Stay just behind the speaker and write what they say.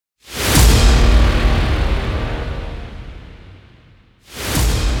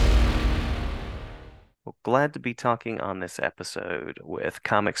glad to be talking on this episode with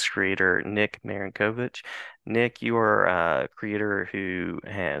comics creator Nick Marinkovich. Nick, you are a creator who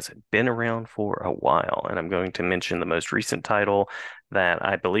has been around for a while, and I'm going to mention the most recent title that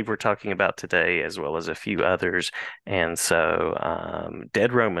I believe we're talking about today, as well as a few others. And so,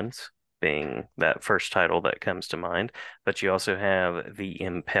 Dead Romans being that first title that comes to mind, but you also have The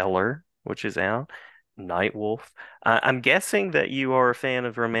Impeller, which is out. Nightwolf. I'm guessing that you are a fan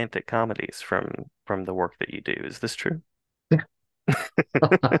of romantic comedies from the work that you do. Is this true?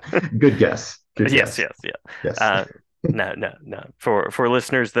 Good guess. Good Yes, guess. yes, yeah. Yes. Uh, no, no, no. For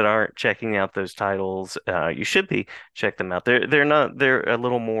listeners that aren't checking out those titles, you should be check them out. They're not. They're a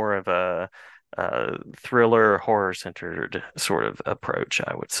little more of a thriller, horror centered sort of approach,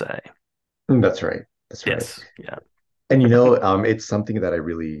 I would say. That's right. That's right. Yes, yeah. And it's something that I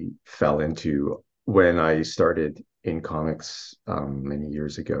really fell into when I started in comics many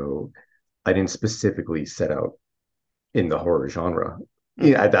years ago. I didn't specifically set out in the horror genre.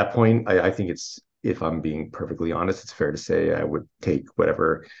 Yeah, Hmm. at that point, I think if I'm being perfectly honest, it's fair to say I would take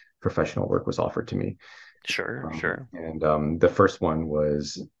whatever professional work was offered to me. Sure, sure. And the first one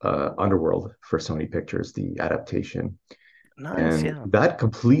was Underworld for Sony Pictures, the adaptation. Nice, And yeah. that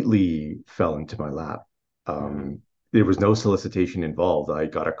completely fell into my lap. Hmm. Um, there was no solicitation involved. I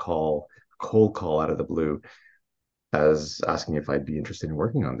got a cold call out of the blue, as asking if I'd be interested in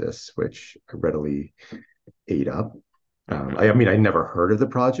working on this, which I readily ate up. Hmm. I mean, I never heard of the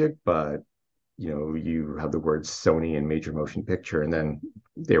project, but you have the words Sony and Major Motion Picture, and then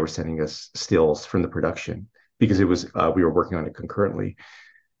they were sending us stills from the production because it was Hmm. we were working on it concurrently,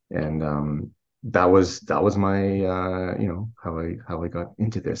 and that was my how I got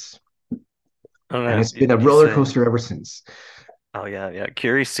into this, Oh and no, it's been a you roller say. coaster ever since. Oh yeah, yeah.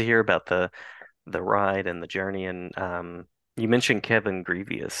 Curious to hear about the ride and the journey. And you mentioned Kevin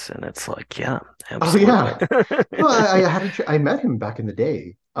Grievous, and it's like, yeah, Oh absolutely. yeah, no, I met him back in the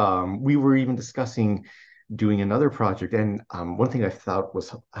day. We were even discussing doing another project, and one thing I thought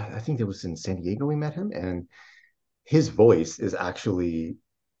was I think it was in San Diego we met him, and his voice is actually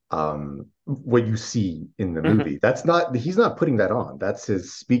what you see in the Hmm. movie. He's not putting that on. That's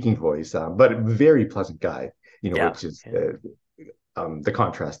his speaking voice, but a very pleasant guy, Yeah, which is yeah, the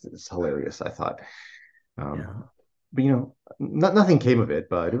contrast is hilarious, I thought. Um, yeah. but nothing came of it,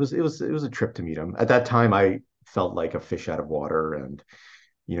 but it was a trip to meet him. At that time, I felt like a fish out of water, and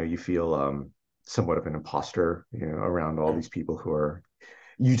you feel somewhat of an imposter, around all Mm. these people who are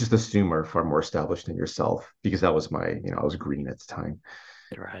you just assume are far more established than yourself because that was I was green at the time.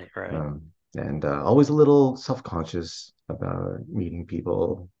 Right, right. And always a little self-conscious about meeting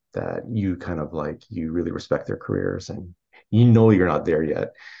people that you kind of like, you really respect their careers and you're not there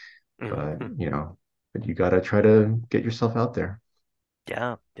yet, but Hmm. but you got to try to get yourself out there.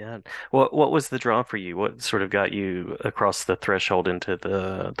 Yeah, yeah. What was the draw for you? What sort of got you across the threshold into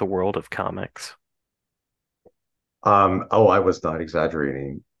the world of comics? Oh, I was not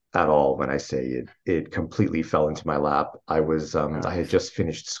exaggerating at all when I say it completely fell into my lap. I had Nice. just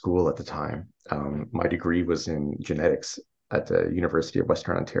finished school at the time. My degree was in genetics at the University of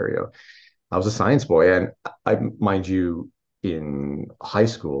Western Ontario. I was a science boy, and mind you, in high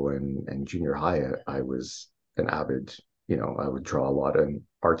school and junior high, I was an avid, I would draw a lot, and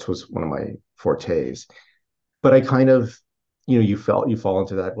arts was one of my fortes. But I kind of, you fall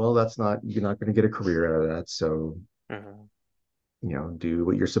into that. Well, you're not going to get a career out of that, so Hmm. do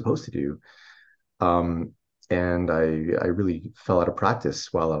what you're supposed to do. Um, and I really fell out of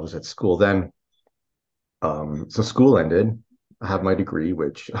practice while I was at school. Then, so school ended. I have my degree,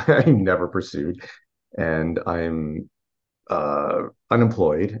 which I never pursued, and I'm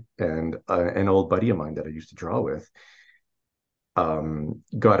unemployed. And an old buddy of mine that I used to draw with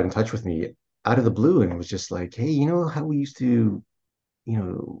got in touch with me out of the blue and was just like, "Hey, you know how we used to, you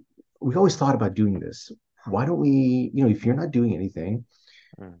know, we always thought about doing this. Why don't we, if you're not doing anything,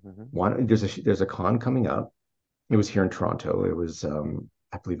 Hmm. there's a con coming up. It was here in Toronto. It was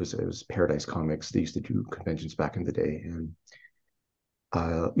I believe it was Paradise Comics. They used to do conventions back in the day, and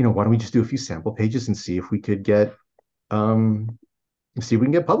why don't we just do a few sample pages and um see if we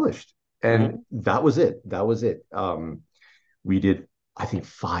can get published. And Hmm. that was it. That was it. We did, I think,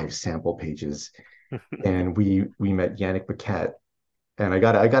 5 sample pages, and we met Yannick Paquette, and I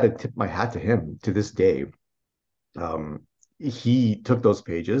got to tip my hat to him to this day. He took those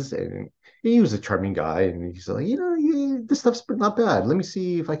pages, and he was a charming guy, and he's like, this stuff's not bad. Let me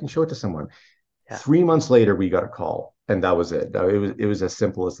see if I can show it to someone. Yeah. 3 months later, we got a call, and that was it. It was as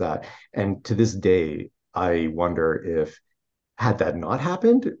simple as that. And to this day, I wonder if had that not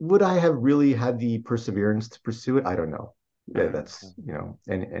happened, would I have really had the perseverance to pursue it? I don't know. Yeah, that's Hmm.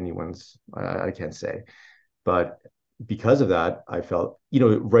 anyone's. I can't say. But because of that, I felt,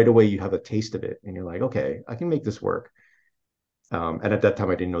 right away you have a taste of it and you're like, okay, I can make this work. And at that time,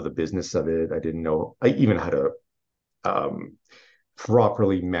 I didn't know the business of it. I didn't know I even how to um,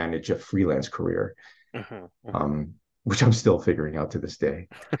 properly manage a freelance career, Hmm. Hmm. um, which I'm still figuring out to this day.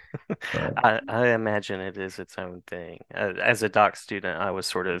 But I imagine it is its own thing. As a doc student, I was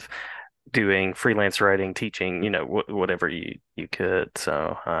sort of doing freelance writing, teaching, whatever you could.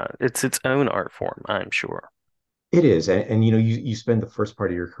 So it's its own art form, I'm sure. it is, and you spend the first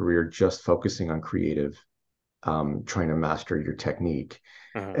part of your career just focusing on creative, trying to master your technique,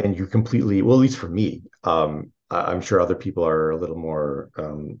 Hmm. and you completely, well, at least for me, I'm sure other people are a little more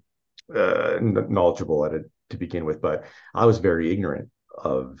knowledgeable at it to begin with, but I was very ignorant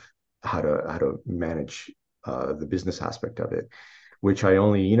of how to manage the business aspect of it, which I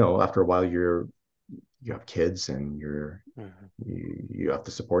only, after a while you have kids and Hmm. you have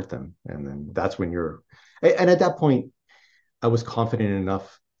to support them, and then that's when and at that point I was confident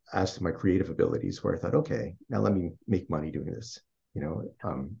enough as to my creative abilities where I thought, okay, now let me make money doing this. You know,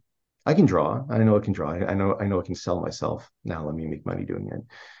 I can draw. I know I can draw. I know I can sell myself. Now let me make money doing it,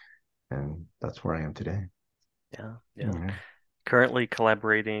 and that's where I am today. Yeah, yeah. Yeah. Currently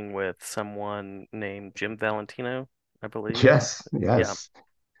collaborating with someone named Jim Valentino, I believe. Yes, Yeah, yes.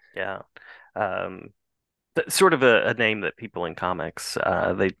 yeah. Um, sort of a name that people in comics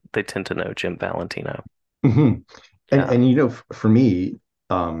they tend to know Jim Valentino. Hmm. And Yeah. and for me,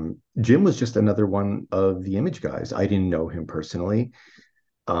 Jim was just another one of the image guys. I didn't know him personally.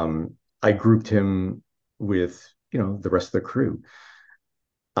 I grouped him with the rest of the crew.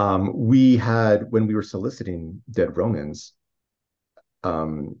 We had when we were soliciting Dead Romans,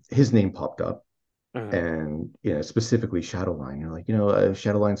 his name popped up, Hmm. and specifically Shadowline. You're like,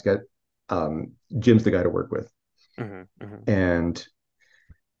 Shadowline's got Jim's the guy to work with, Hmm. Hmm. and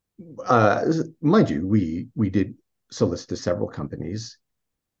uh, mind you, we did solicit to several companies,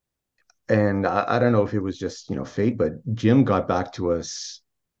 and I don't know if it was just fate, but Jim got back to us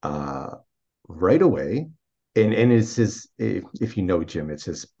uh, right away. And it's his, if you know Jim, it's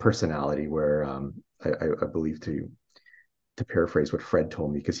his personality where I believe to paraphrase what Fred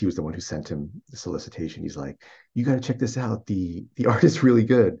told me, because he was the one who sent him the solicitation. He's like, "You got to check this out. The art is really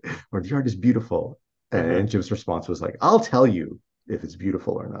good, or the art is beautiful." And Hmm. Jim's response was like, "I'll tell you if it's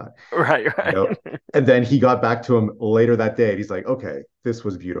beautiful or not." Right, You right. know. And then he got back to him later that day, and he's like, "Okay, this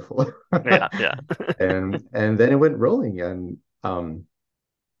was beautiful." Yeah, yeah. And then it went rolling,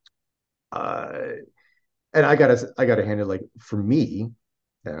 uh, and I gotta hand it, like, for me,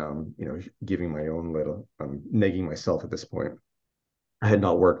 giving my own little negging myself at this point. I had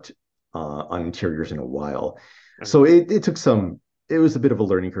not worked on interiors in a while. So Hmm. it took it was a bit of a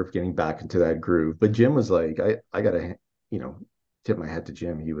learning curve getting back into that groove. But Jim was like, I gotta, you know, tip my hat to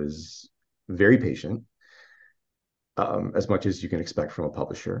Jim. He was very patient, as much as you can expect from a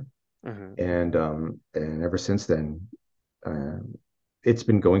publisher. Hmm. And ever since then, um, it's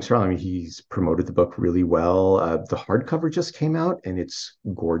been going strong. I mean, he's promoted the book really well. The hardcover just came out and it's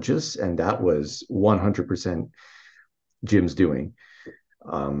gorgeous. And that Hmm. was 100% Jim's doing.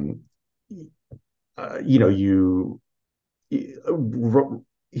 Um, you know,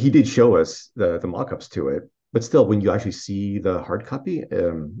 he did show us the mock-ups to it, but still, when you actually see the hard copy,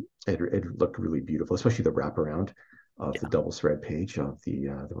 it looked really beautiful, especially the wraparound of the Yeah. double thread page of the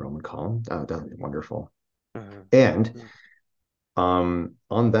Roman column. That was wonderful. Hmm. And Hmm.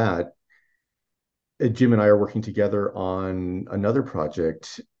 on that, Jim and I are working together on another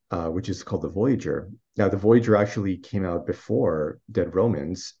project, which is called the Voyager. Now, the Voyager actually came out before Dead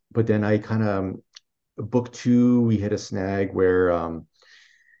Romans, but then I kind of book two, we hit a snag where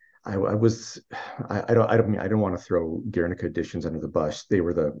I was I don't want to throw Guernica Editions under the bus. They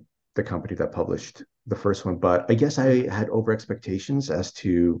were the company that published the first one, but I guess I Hmm. had over expectations as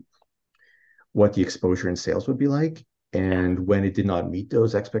to what the exposure and sales would be like. Yeah. And when it did not meet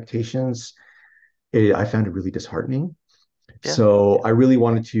those expectations, I found it really disheartening. Yeah. So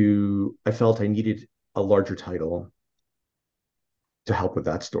Yeah. I felt I needed a larger title to help with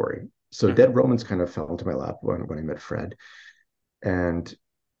that story. So Hmm. Dead Romans Hmm. kind of fell into my lap when I met Fred. And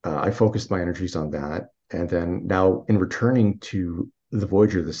I focused my energies on that. And then now, in returning to the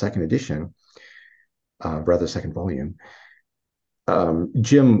Voyager, the second edition, rather second volume,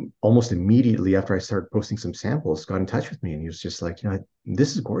 Jim almost immediately after I started posting some samples got in touch with me, and he was just like,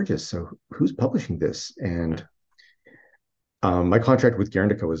 this is gorgeous. So who's publishing this? And my contract with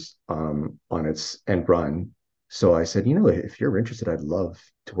Guernica was on its end run. So I said, if you're interested, I'd love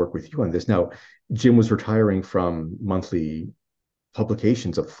to work with you on this. Now, Jim was retiring from monthly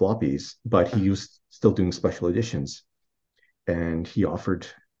publications of floppies, but he Hmm. was still doing special editions. And he offered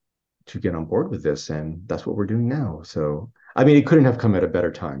to get on board with this, and that's what we're doing now. So, I mean, it couldn't have come at a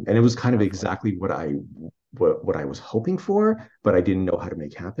better time, and it was kind of Lovely. exactly what I was hoping for, but I didn't know how to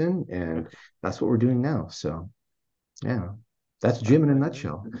make happen, and Mhm. that's what we're doing now. So, yeah, that's Jim in a Lovely, lovely.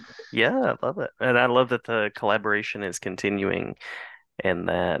 nutshell. Yeah, I love it. And I love that the collaboration is continuing and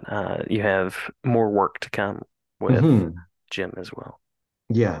that you have more work to come with Hmm. Jim as well.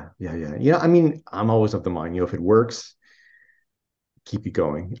 Yeah, yeah, yeah. Yeah, I mean, I'm always of the mind, if it works, keep it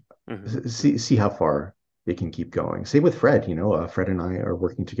going. Hmm. See how far it can keep going. Same with Fred, Fred and I are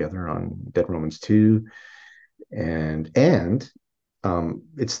working together on Dead Romans 2, and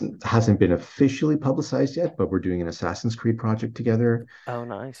it's hasn't been officially publicized yet, but we're doing an Assassin's Creed project together. Oh,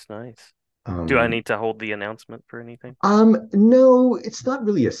 nice, nice. Do I Um, need to hold the announcement for anything? no, it's not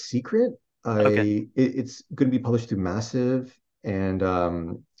really a secret. Okay. It's going to be published through Massive and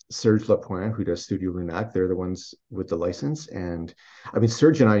Serge Lapointe, who does Studio Lunac. They're the ones with the license. And I mean,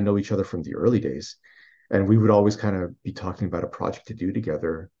 Serge and I know each other from the early days, and we would always kind of be talking about a project to do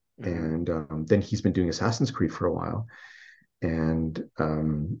together. Hmm. And then he's been doing Assassin's Creed for a while, and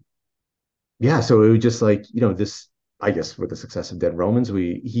yeah, so it was just like, this, I guess with the success of Dead Romans,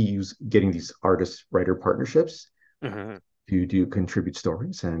 he's getting these artist writer partnerships Hmm. to do contribute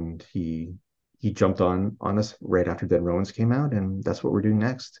stories, and he jumped on us right after Dead Romans came out, and that's what we're doing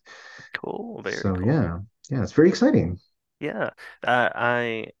next. Cool. Very So cool. yeah, it's very exciting. Yeah.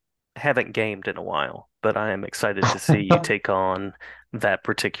 I haven't gamed in a while, but I am excited to see you take on that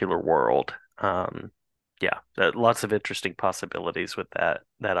particular world. Yeah, lots of interesting possibilities with that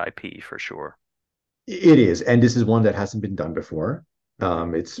IP for sure. It is, and this is one that hasn't been done before.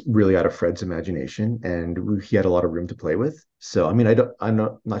 Hmm. It's really out of Fred's imagination, and he had a lot of room to play with. So, I mean,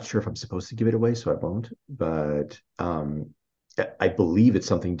 I'm not sure if I'm supposed to give it away, so I won't. But I believe it's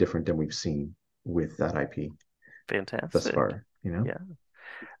something different than we've seen with that IP thus Fantastic. far. Yeah.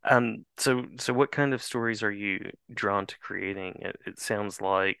 So what kind of stories are you drawn to creating? It sounds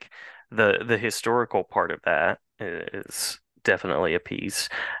like the historical part of that is definitely a piece,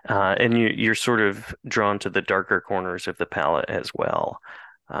 and you're sort of drawn to the darker corners of the palette as well.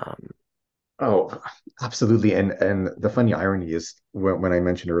 Um, Oh, absolutely. And the funny irony is when I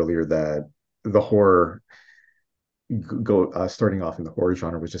mentioned earlier that the horror go starting off in the horror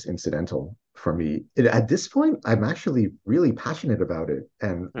genre was just incidental for me. At this point, I'm actually really passionate about it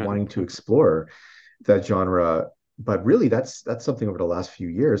and mhm, wanting to explore that genre. But really, that's something over the last few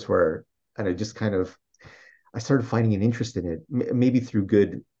years where, and I started finding an interest in it, maybe through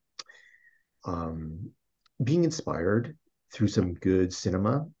good, um, being inspired through some good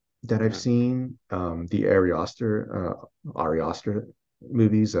cinema that I've mhm, seen. The Ari Aster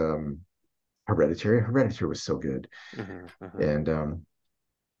movies, Hereditary was so good, mhm, mhm, and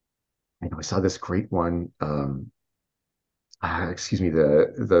I saw this great one. Excuse me,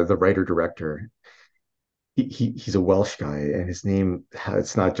 the writer director. He's a Welsh guy, and his name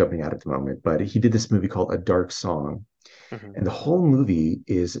it's not jumping out at the moment, but he did this movie called A Dark Song, mhm, and the whole movie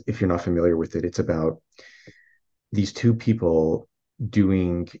is, if you're not familiar with it, it's about these two people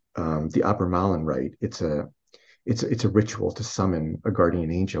doing the Abermalan rite. It's a ritual to summon a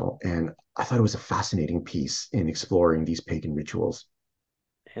guardian angel, and I thought it was a fascinating piece in exploring these pagan rituals.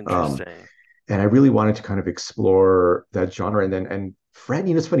 Um, Interesting. and I really wanted to kind of explore that genre. And Fred,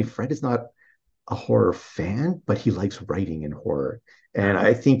 it's funny, Fred is not a horror fan, but he likes writing in horror. And Oh,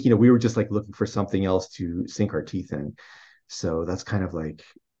 I think, we were just like looking for something else to sink our teeth in. So that's kind of like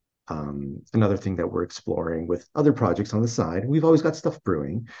another thing that we're exploring with other projects on the side. We've always got stuff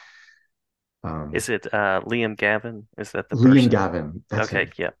brewing. Um, is it Liam Gavin? Is that the Liam person? Gavin, that's Okay,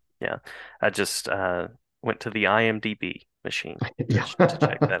 him. yeah, yeah. I just went to the IMDb machine Yeah, to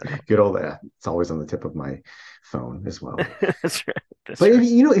check that out. good old that. It's always on the tip of my phone as well. That's right. That's But right.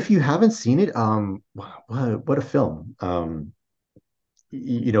 if you haven't seen it, what a film.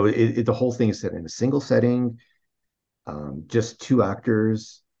 The whole thing is set in a single setting, just two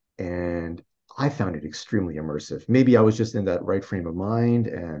actors, and I found it extremely immersive. Maybe I was just in that right frame of mind,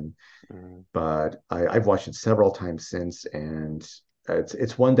 Mm, but I've watched it several times since, and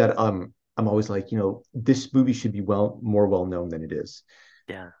it's one that I'm always like, this movie should be more well known than it is,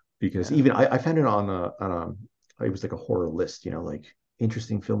 yeah, because yeah. even I found it it was like a horror list, like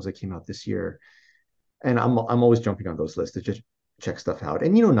interesting films that came out this year, and I'm always jumping on those lists to just check stuff out,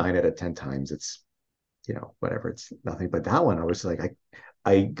 and 9 out of 10 times it's whatever, it's nothing. But that one, I was like,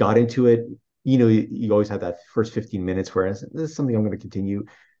 I got into it. You always have that first 15 minutes where this is something I'm going to continue,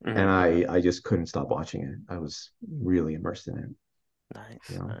 and Hmm. I just couldn't stop watching it. I was really immersed in it.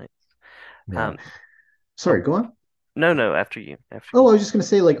 You Nice, know, nice. yeah. Um, Sorry, oh, go on. no, no, after you, after Oh, you. I was just going to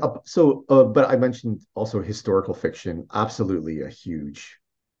say, but I mentioned also historical fiction, absolutely a huge.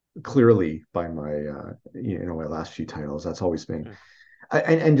 clearly by my my last few titles. That's always been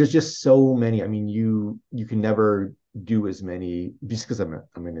Mm, and there's just so many. I mean, you can never do as many just because I'm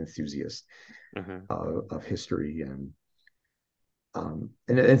an enthusiast mhm. of history and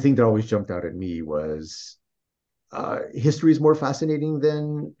the thing that always jumped out at me was history is more fascinating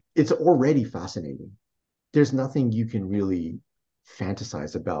than it's already fascinating. There's nothing you can really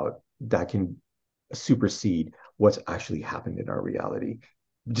fantasize about that can supersede what's actually happened in our reality.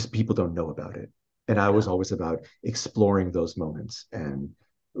 Just people don't know about it. And I was Yeah. always about exploring those moments and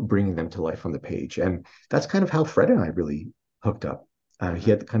bringing them to life on the page. And that's kind of how Fred and I really hooked up. He Mhm.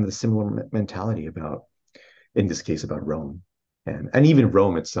 had kind of the similar mentality about, in this case, about Rome, and even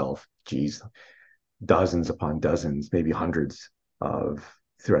Rome itself. Geez, dozens upon dozens, maybe hundreds of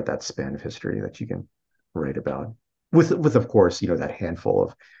throughout that span of history that you can write about. With of course, that handful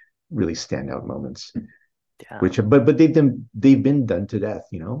of really standout moments, Yeah. which but they've been done to death.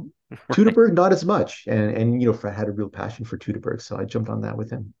 Right. Teutoburg not as much, and Fred had a real passion for Teutoburg, so I jumped on that with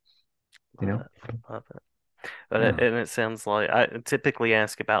him. You Love know, it. Love it. But yeah, and it sounds like I typically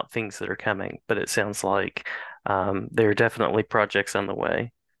ask about things that are coming, but it sounds like there are definitely projects on the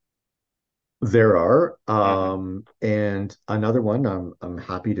way. there are, Hmm. and another one I'm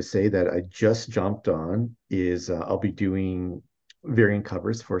happy to say that I just jumped on is I'll be doing variant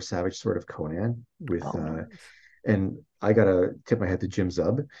covers for Savage Sword of Conan with Oh, nice. and I gotta tip my head to Jim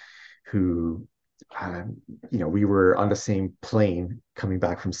Zub, who, we were on the same plane coming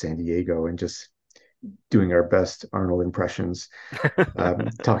back from San Diego and just doing our best Arnold impressions,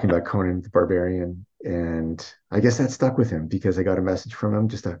 talking about Conan the Barbarian. And I guess that stuck with him because I got a message from him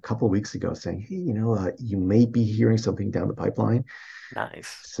just a couple of weeks ago saying, hey, you may be hearing something down the pipeline.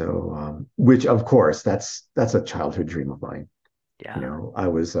 Nice. So, which of course, that's a childhood dream of mine. Yeah. I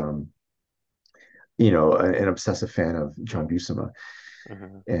was, an obsessive fan of John Buscema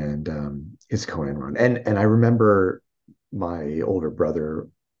Hmm. and his Conan run. And I remember my older brother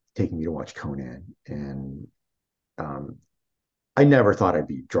taking me to watch Conan, and um, I never thought I'd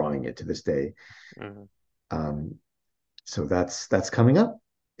be drawing it to this day. Hmm. Um, so that's coming up,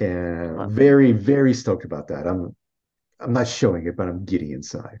 and Love it. very very stoked about that. I'm not showing it, but I'm giddy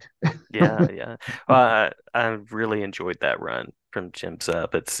inside. Yeah, yeah. Well, I really enjoyed that run from Jim's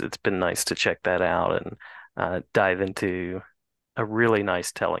Up. It's been nice to check that out and dive into a really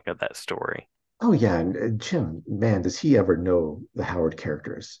nice telling of that story. Oh yeah, and Jim, man, does he ever know the Howard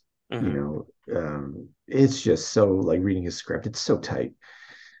characters? Hmm. It's just so like reading his script. It's so tight,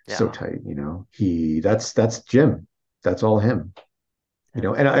 so Yeah. tight. That's Jim. That's all him.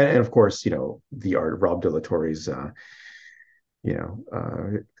 Yeah. And of course, the art of Rob de la Torre's,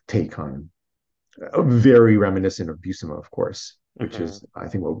 take on very reminiscent of Buscema, of course, which Hmm. is I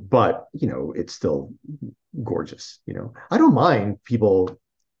think, well, but it's still gorgeous. I don't mind people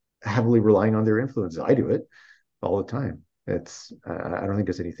heavily relying on their influences. I do it all the time. I don't think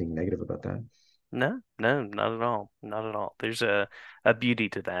there's anything negative about that. No, no, not at all. Not at all. There's a beauty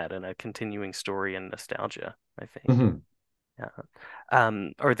to that and a continuing story and nostalgia, I think. Mhm. Yeah.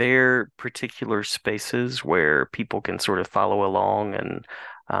 Are there particular spaces where people can sort of follow along and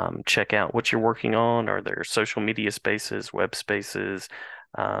check out what you're working on? Are there social media spaces, web spaces?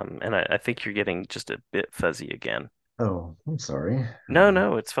 And I think you're getting just a bit fuzzy again. Oh, I'm sorry. No,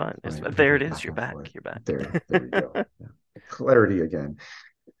 no, it's fine. Let It's me, let me there go it is. back You're and back. forth. You're back. There we go. Yeah. Clarity again.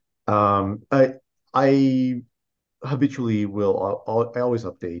 I habitually I always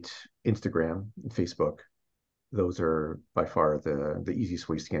update Instagram and Facebook. Those are by far the easiest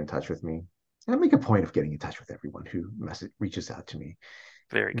ways to get in touch with me. And I make a point of getting in touch with everyone who reaches out to me.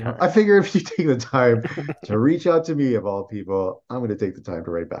 Very I kind. figure if you take the time to reach out to me of all people, I'm going to take the time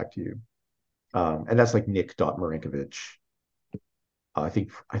to write back to you. And that's like Nick Marinkovich. I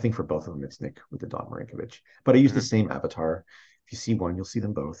think for both of them it's Nick with the Marinkovich. But I use the Mhm. same avatar. If you see one, you'll see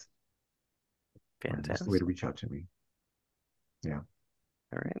them both. That's the way to Fantastic. reach out to me. Yeah.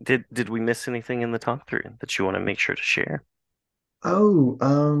 All right. Did we miss anything in the talk through that you want to make sure to share? Oh,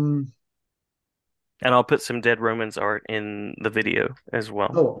 And I'll put some Dead Romans art in the video as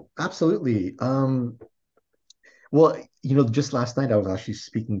well. absolutely. Well, just last night I was actually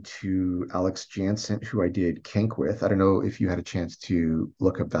speaking to Alex Jansen, who I did Kink with. I don't know if you had a chance to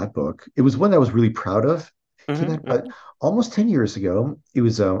look up that book. It was one that I was really proud of. Came Hmm. out about almost 10 years ago. It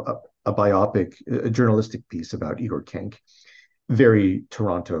was a biopic, a journalistic piece about Igor Kink, very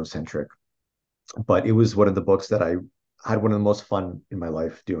Toronto centric. But it was one of the books that I had one of the most fun in my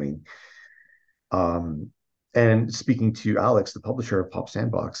life doing. Um, and speaking to Alex, the publisher of Pop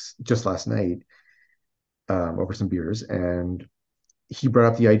Sandbox, just last night over some beers, and he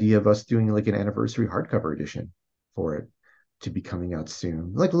brought up the idea of us doing like an anniversary hardcover edition for it. to be coming out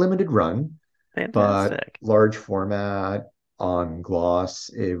soon, like limited run, but Fantastic. large format on gloss.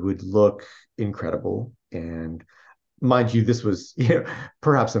 It would look incredible. And mind you, this was,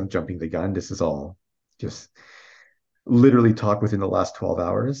 perhaps I'm jumping the gun. This is all just literally talk within the last 12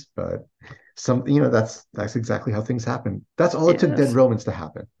 hours, but that's exactly how things happen. That's all it took Dead Yes. Romans to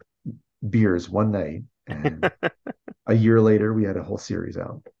happen. Beers one night, and a year later we had a whole series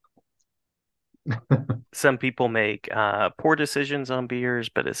out. Some people make poor decisions on beers,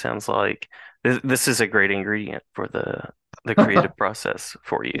 but it sounds like this is a great ingredient for the creative process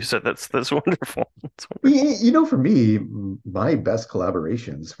for you. So that's wonderful. That's wonderful. For me, my best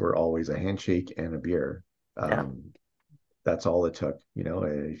collaborations were always a handshake and a beer. Yeah, Um, that's all it took.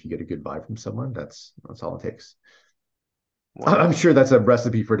 If you get a good vibe from someone, that's all it takes. I'm wonderful. sure that's a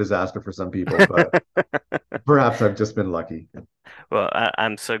recipe for disaster for some people, but perhaps I've just been lucky. Well,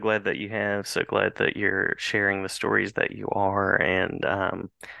 I'm so glad that you have, so glad that you're sharing the stories that you are, and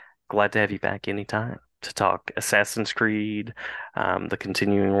glad to have you back anytime to talk Assassin's Creed, the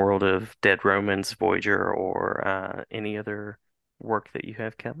continuing world of Dead Romans, Voyager, or any other work that you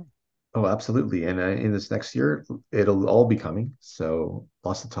have coming. Oh, absolutely. And in this next year, it'll all be coming. So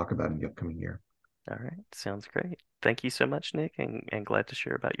lots to talk about in the upcoming year. All right, sounds great. Thank you so much, Nick, and glad to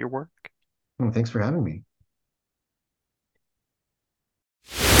share about your work. Well, thanks for having me.